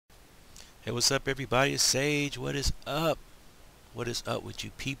Hey, what's up, everybody? It's Sage. What is up? What is up with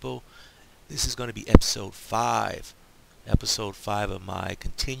you people? This is going to be episode 5. Episode 5 of my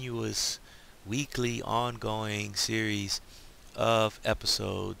continuous weekly ongoing series of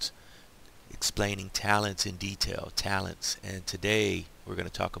episodes explaining talents in detail. Talents. And today we're going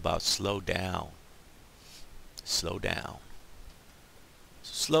to talk about slow down. Slow down.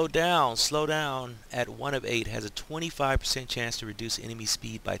 Slow down. Slow down at 1 of 8 has a 25% chance to reduce enemy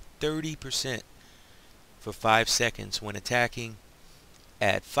speed by 30% for 5 seconds when attacking.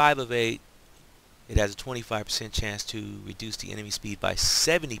 At 5 of 8, it has a 25% chance to reduce the enemy speed by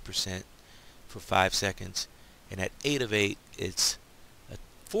 70% for 5 seconds. And at 8 of 8, it's a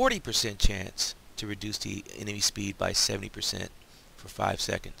 40% chance to reduce the enemy speed by 70% for 5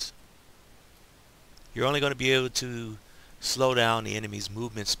 seconds. You're only going to be able to slow down the enemy's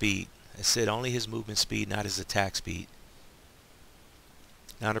movement speed. I said only his movement speed, not his attack speed.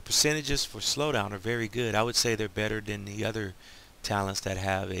 Now the percentages for slowdown are very good. I would say they're better than the other talents that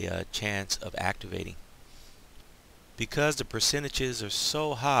have a chance of activating. Because the percentages are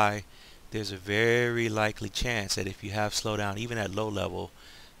so high, there's a very likely chance that if you have slowdown, even at low level,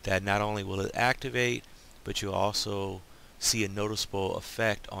 that not only will it activate, but you'll also see a noticeable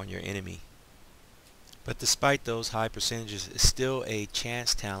effect on your enemy. But despite those high percentages, it's still a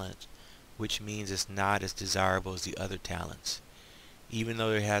chance talent, which means it's not as desirable as the other talents. Even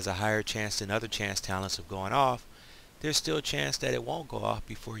though it has a higher chance than other chance talents of going off, there's still a chance that it won't go off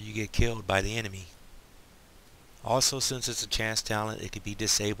before you get killed by the enemy. Also, since it's a chance talent, it could be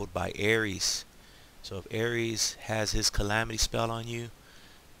disabled by Ares. So if Ares has his calamity spell on you,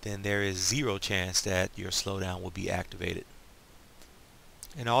 then there is 0 chance that your slowdown will be activated.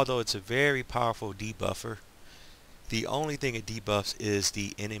 And although it's a very powerful debuffer, the only thing it debuffs is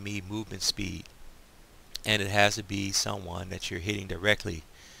the enemy movement speed. And it has to be someone that you're hitting directly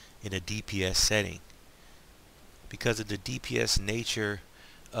in a DPS setting. Because of the DPS nature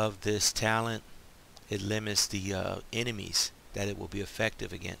of this talent, it limits the enemies that it will be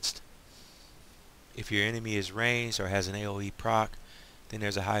effective against. If your enemy is ranged or has an AoE proc, then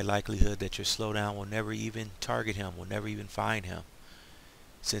there's a high likelihood that your slowdown will never even target him, will never even find him.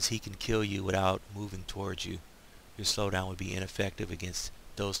 Since he can kill you without moving towards you, your slowdown would be ineffective against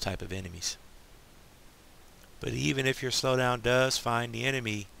those type of enemies. But even if your slowdown does find the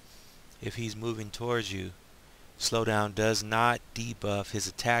enemy, if he's moving towards you, slowdown does not debuff his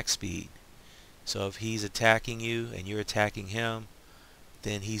attack speed. So if he's attacking you and you're attacking him,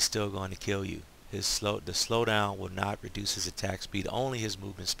 then he's still going to kill you. The slowdown will not reduce his attack speed, only his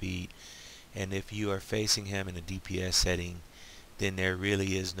movement speed. And if you are facing him in a DPS setting, then there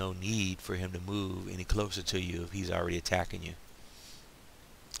really is no need for him to move any closer to you if he's already attacking you.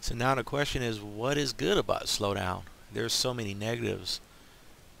 So now the question is, what is good about slowdown? There's so many negatives.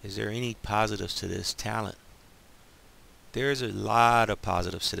 Is there any positives to this talent? There's a lot of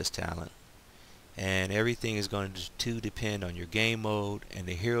positives to this talent. And everything is going to depend on your game mode and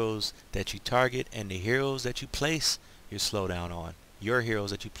the heroes that you target and the heroes that you place your slowdown on. Your heroes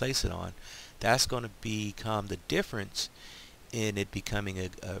that you place it on. That's going to become the difference in it becoming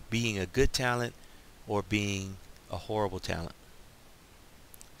being a good talent or being a horrible talent.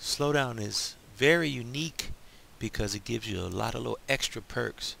 Slowdown is very unique because it gives you a lot of little extra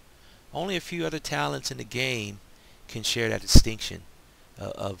perks. Only a few other talents in the game can share that distinction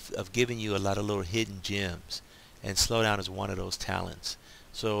of giving you a lot of little hidden gems, and slowdown is one of those talents.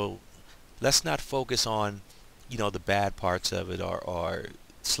 So let's not focus on the bad parts of it or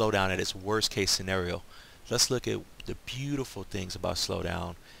slowdown at its worst case scenario. Let's look at the beautiful things about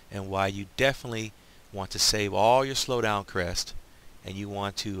slowdown and why you definitely want to save all your slowdown crest, and you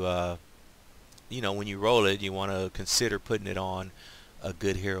want to when you roll it, you want to consider putting it on a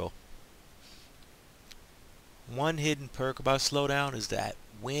good hero. One hidden perk about slowdown is that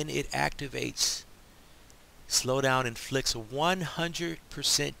when it activates, slowdown inflicts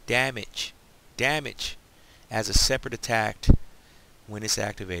 100% damage as a separate attack when it's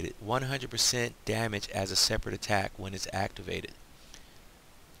activated. 100% damage as a separate attack when it's activated.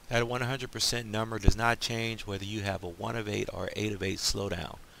 That 100% number does not change whether you have a 1 of 8 or 8 of 8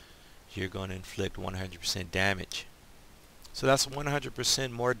 slowdown. You're going to inflict 100% damage. So that's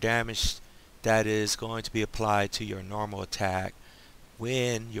 100% more damage that is going to be applied to your normal attack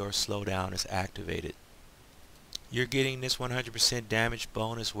when your slowdown is activated. You're getting this 100% damage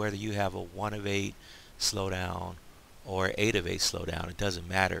bonus whether you have a 1 of 8 slowdown or 8 of 8 slowdown. It doesn't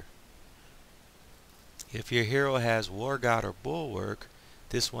matter. If your hero has War God or Bulwark,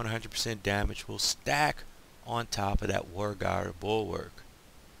 this 100% damage will stack on top of that War God or Bulwark.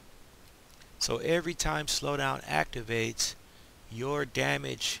 So every time slowdown activates, your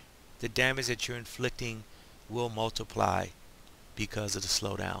damage the damage that you're inflicting will multiply because of the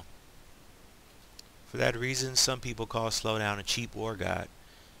slowdown. For that reason, some people call slowdown a cheap war god,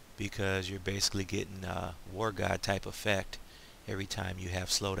 because you're basically getting a war god type effect every time you have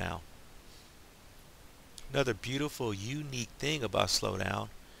slowdown. Another beautiful, unique thing about slowdown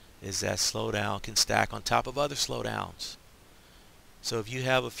is that slowdown can stack on top of other slowdowns. So if you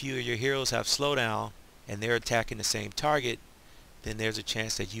have a few of your heroes have slowdown and they're attacking the same target, then there's a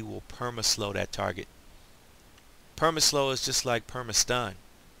chance that you will perma-slow that target. Perma-slow is just like perma-stun.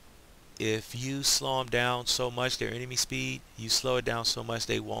 If you slow them down so much, their enemy speed, you slow it down so much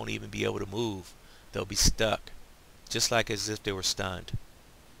they won't even be able to move. They'll be stuck, just like as if they were stunned.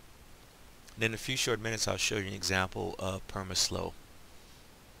 And in a few short minutes, I'll show you an example of perma-slow.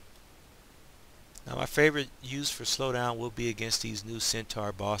 Now, my favorite use for slowdown will be against these new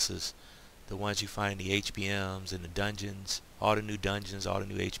Centaur bosses, the ones you find in the HBMs and the dungeons, all the new dungeons, all the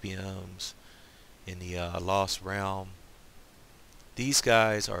new HBMs, in the Lost Realm. These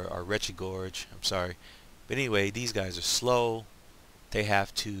guys are Wretched Gorge, I'm sorry. But anyway, these guys are slow.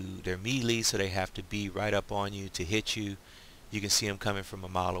 They're melee, so they have to be right up on you to hit you. You can see them coming from a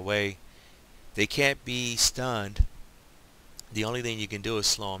mile away. They can't be stunned. The only thing you can do is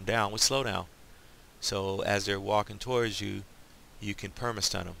slow them down with slowdown. So as they're walking towards you, you can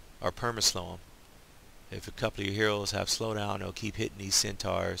perma-stun them or perma-slow them. If a couple of your heroes have slowdown, they'll keep hitting these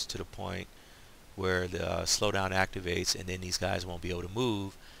centaurs to the point where the slowdown activates, and then these guys won't be able to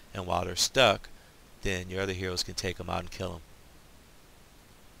move, and while they're stuck, then your other heroes can take them out and kill them.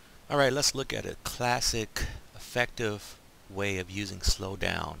 Alright, let's look at a classic effective way of using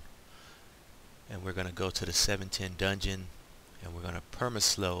slowdown. And we're going to go to the 710 dungeon, and we're going to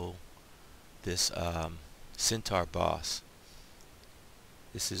perma-slow this centaur boss.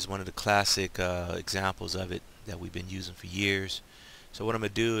 This is one of the classic examples of it that we've been using for years. So what I'm going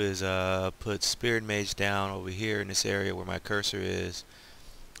to do is put Spirit Mage down over here in this area where my cursor is.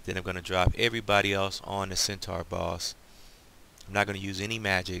 Then I'm going to drop everybody else on the centaur boss. I'm not going to use any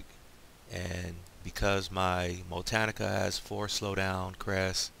magic, and because my Motanica has 4 slowdown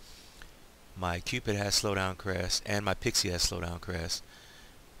crests, my Cupid has slowdown crest, and my Pixie has slowdown crest.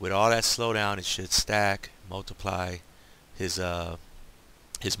 With all that slowdown, it should stack, multiply. His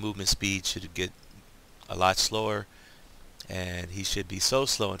movement speed should get a lot slower, and he should be so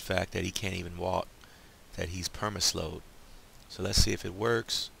slow, in fact, that he can't even walk, that he's perma-slowed. So let's see if it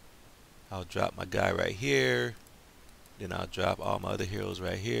works. I'll drop my guy right here, then I'll drop all my other heroes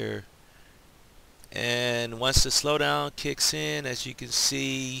right here, and once the slowdown kicks in, as you can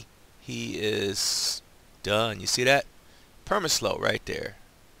see, he is done. You see that? Perma-slow right there.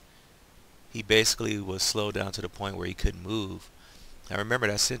 He basically was slowed down to the point where he couldn't move. Now remember,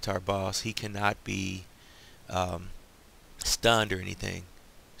 that centaur boss, he cannot be stunned or anything.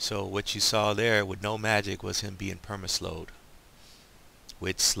 So what you saw there with no magic was him being perma-slowed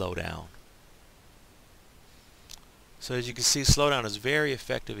with slowdown. So as you can see, slowdown is very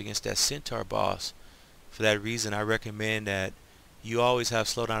effective against that centaur boss. For that reason, I recommend that you always have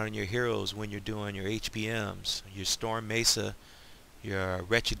slowdown on your heroes when you're doing your HBMs, your Storm Mesa, your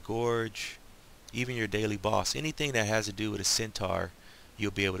Wretched Gorge, even your daily boss. Anything that has to do with a centaur,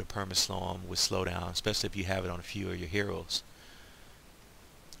 you'll be able to perma-slow them with slowdown, especially if you have it on a few of your heroes.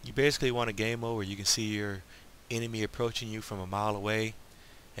 You basically want a game mode where you can see your enemy approaching you from a mile away,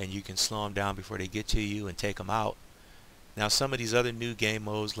 and you can slow them down before they get to you and take them out. Now some of these other new game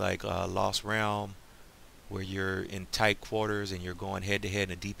modes like Lost Realm, where you're in tight quarters and you're going head to head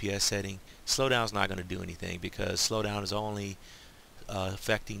in a DPS setting, slowdown's not going to do anything, because slowdown is only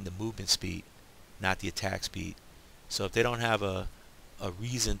affecting the movement speed, not the attack speed. So if they don't have a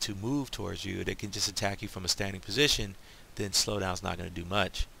reason to move towards you, they can just attack you from a standing position, then slowdown's not going to do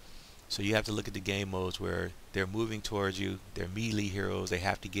much. So you have to look at the game modes where they're moving towards you, they're melee heroes, they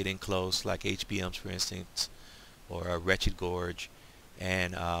have to get in close, like HBMs for instance, or a Wretched Gorge,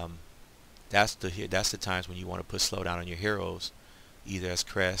 and that's the times when you want to put slowdown on your heroes, either as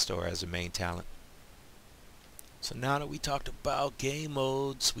crest or as a main talent. So now that we talked about game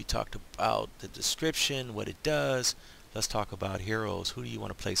modes, we talked about the description, what it does, let's talk about heroes. Who do you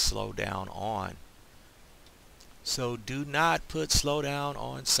want to play slowdown on? So do not put slowdown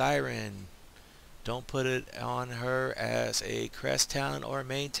on Siren. Don't put it on her as a crest talent or a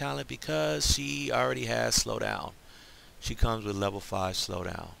main talent, because she already has slowdown. She comes with level 5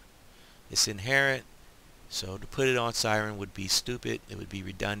 slowdown. It's inherent, so to put it on Siren would be stupid, it would be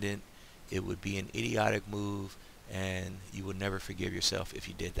redundant, it would be an idiotic move, and you would never forgive yourself if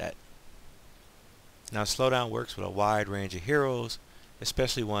you did that. Now slowdown works with a wide range of heroes,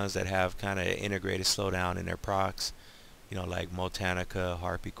 especially ones that have kind of integrated slowdown in their procs. you know, like Motanica,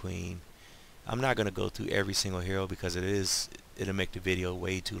 Harpy Queen. I'm not going to go through every single hero because it'll make the video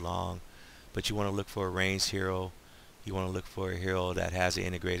way too long. But you want to look for a ranged hero. You want to look for a hero that has an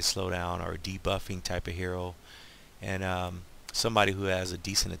integrated slowdown or a debuffing type of hero, and somebody who has a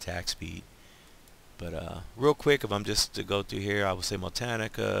decent attack speed. But real quick, if I'm just to go through here, I would say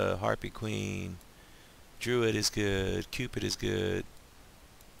Motanica, Harpy Queen, Druid is good, Cupid is good.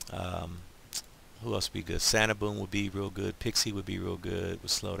 Um, who else would be good? Santa Boom would be real good. Pixie would be real good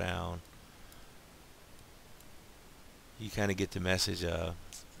with slowdown. You kind of get the message.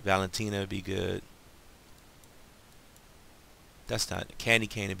 Valentina would be good. That's not Candy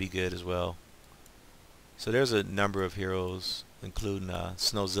Cane would be good as well. So there's a number of heroes, including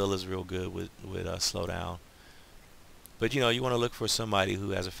Snowzilla's real good with slowdown. But you know, you want to look for somebody who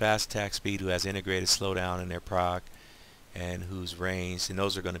has a fast attack speed, who has integrated slowdown in their proc, and who's ranged, and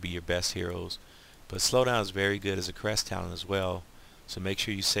those are going to be your best heroes. But slowdown is very good as a crest talent as well. So make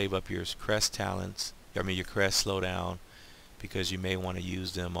sure you save up your crest talents. I mean your crest slowdown, because you may want to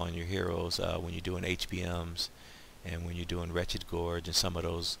use them on your heroes when you're doing HBMs and when you're doing Wretched Gorge and some of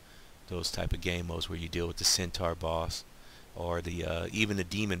those type of game modes where you deal with the Centaur boss or the even the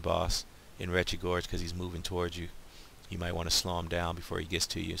Demon boss in Wretched Gorge, because he's moving towards you. You might want to slow him down before he gets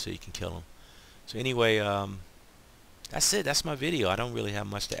to you so you can kill him. So anyway, that's it. That's my video. I don't really have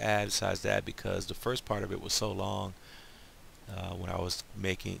much to add besides that, because the first part of it was so long when I was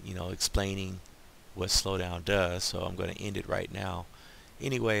making, you know, explaining what slowdown does. So I'm going to end it right now.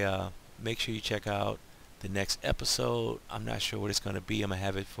 Anyway, make sure you check out the next episode. I'm not sure what it's going to be. I'm going to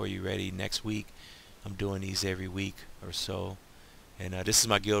have it for you ready next week. I'm doing these every week or so. And this is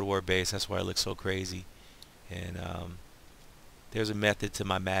my Guild War base. That's why I look so crazy. And there's a method to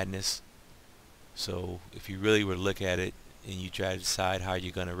my madness. So if you really were to look at it and you try to decide how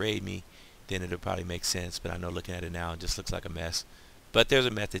you're going to raid me, then it'll probably make sense. But I know looking at it now, it just looks like a mess. But there's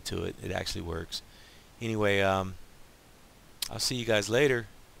a method to it. It actually works. Anyway, I'll see you guys later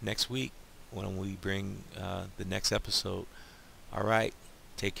next week when we bring the next episode. All right.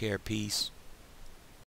 Take care. Peace.